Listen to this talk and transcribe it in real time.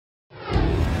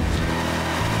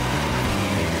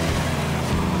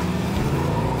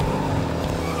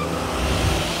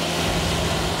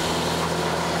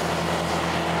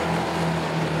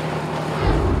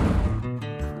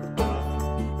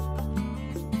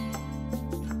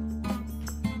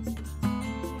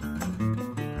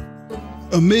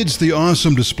Amidst the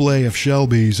awesome display of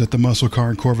Shelbys at the Muscle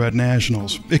Car and Corvette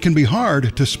Nationals, it can be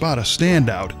hard to spot a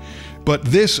standout, but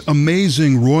this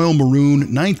amazing Royal Maroon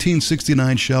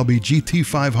 1969 Shelby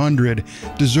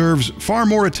GT500 deserves far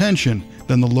more attention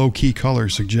than the low-key color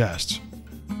suggests.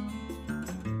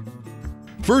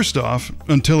 First off,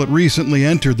 until it recently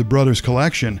entered the brothers'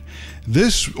 collection,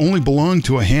 this only belonged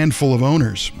to a handful of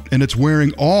owners, and it's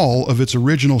wearing all of its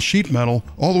original sheet metal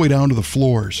all the way down to the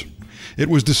floors. It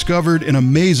was discovered in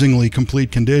amazingly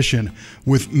complete condition,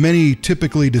 with many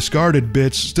typically discarded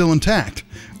bits still intact,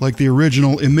 like the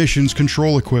original emissions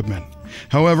control equipment.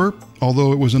 However,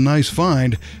 although it was a nice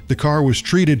find, the car was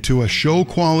treated to a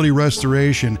show-quality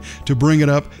restoration to bring it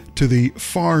up to the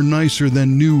far nicer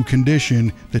than new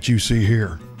condition that you see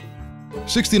here.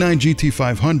 69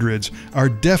 GT500s are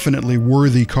definitely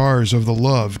worthy cars of the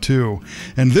love too,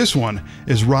 and this one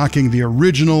is rocking the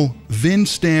original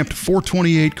VIN-stamped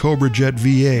 428 Cobra Jet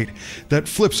V8 that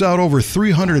flips out over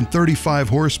 335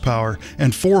 horsepower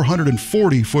and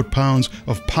 440 foot-pounds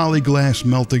of Polyglass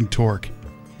melting torque.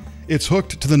 It's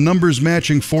hooked to the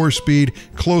numbers-matching 4-speed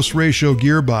close-ratio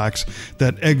gearbox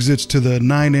that exits to the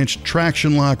 9-inch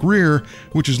Traction-Lok rear,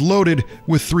 which is loaded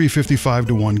with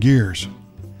 355-to-1 gears.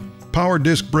 Power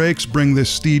disc brakes bring this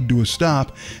steed to a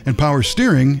stop, and power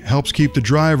steering helps keep the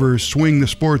driver swing the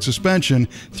sport suspension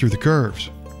through the curves.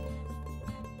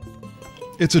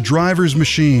 It's a driver's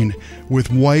machine with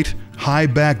white,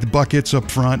 high-backed buckets up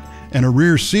front and a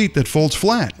rear seat that folds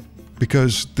flat,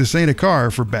 because this ain't a car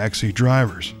for backseat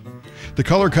drivers. The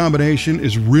color combination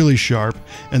is really sharp,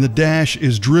 and the dash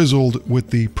is drizzled with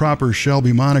the proper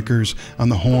Shelby monikers on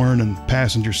the horn and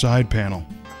passenger side panel.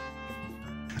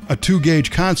 A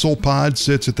 2-gauge console pod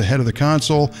sits at the head of the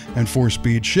console and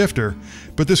 4-speed shifter,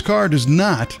 but this car does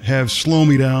not have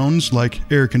slow-me-downs like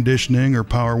air conditioning or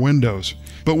power windows.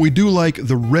 But we do like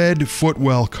the red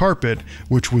footwell carpet,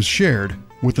 which was shared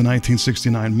with the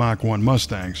 1969 Mach 1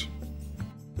 Mustangs.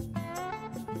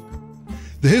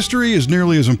 The history is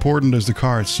nearly as important as the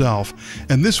car itself,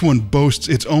 and this one boasts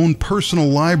its own personal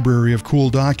library of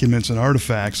cool documents and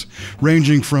artifacts,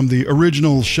 ranging from the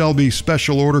original Shelby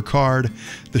special order card,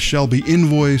 the Shelby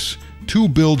invoice, 2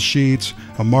 build sheets,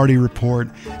 a Marty report,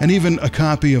 and even a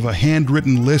copy of a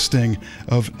handwritten listing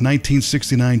of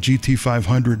 1969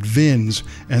 GT500 VINs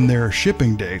and their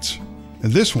shipping dates.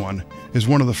 And this one is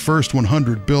one of the first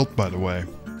 100 built, by the way.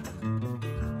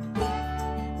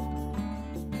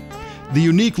 The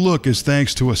unique look is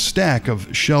thanks to a stack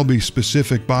of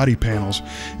Shelby-specific body panels,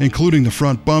 including the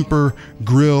front bumper,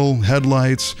 grille,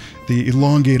 headlights, the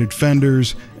elongated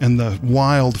fenders, and the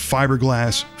wild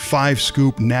fiberglass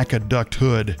 5-scoop NACA duct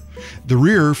hood. The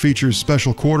rear features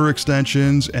special quarter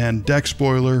extensions and deck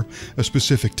spoiler, a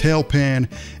specific tail pan,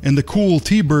 and the cool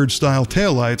T-Bird style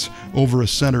taillights over a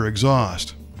center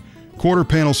exhaust. Quarter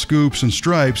panel scoops and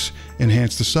stripes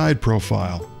enhance the side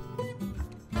profile.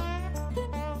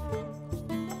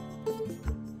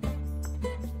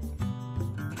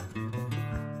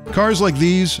 Cars like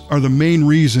these are the main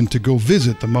reason to go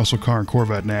visit the Muscle Car and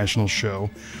Corvette Nationals show,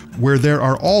 where there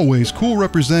are always cool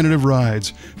representative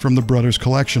rides from the brothers'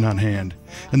 collection on hand.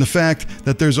 And the fact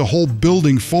that there's a whole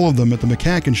building full of them at the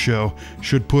McCacken show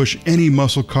should push any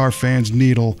muscle car fan's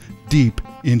needle deep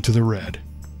into the red.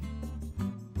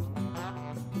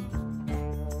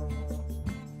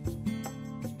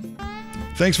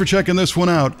 Thanks for checking this one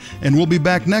out, and we'll be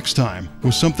back next time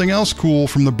with something else cool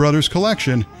from the brothers'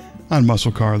 collection on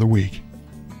Muscle Car of the Week.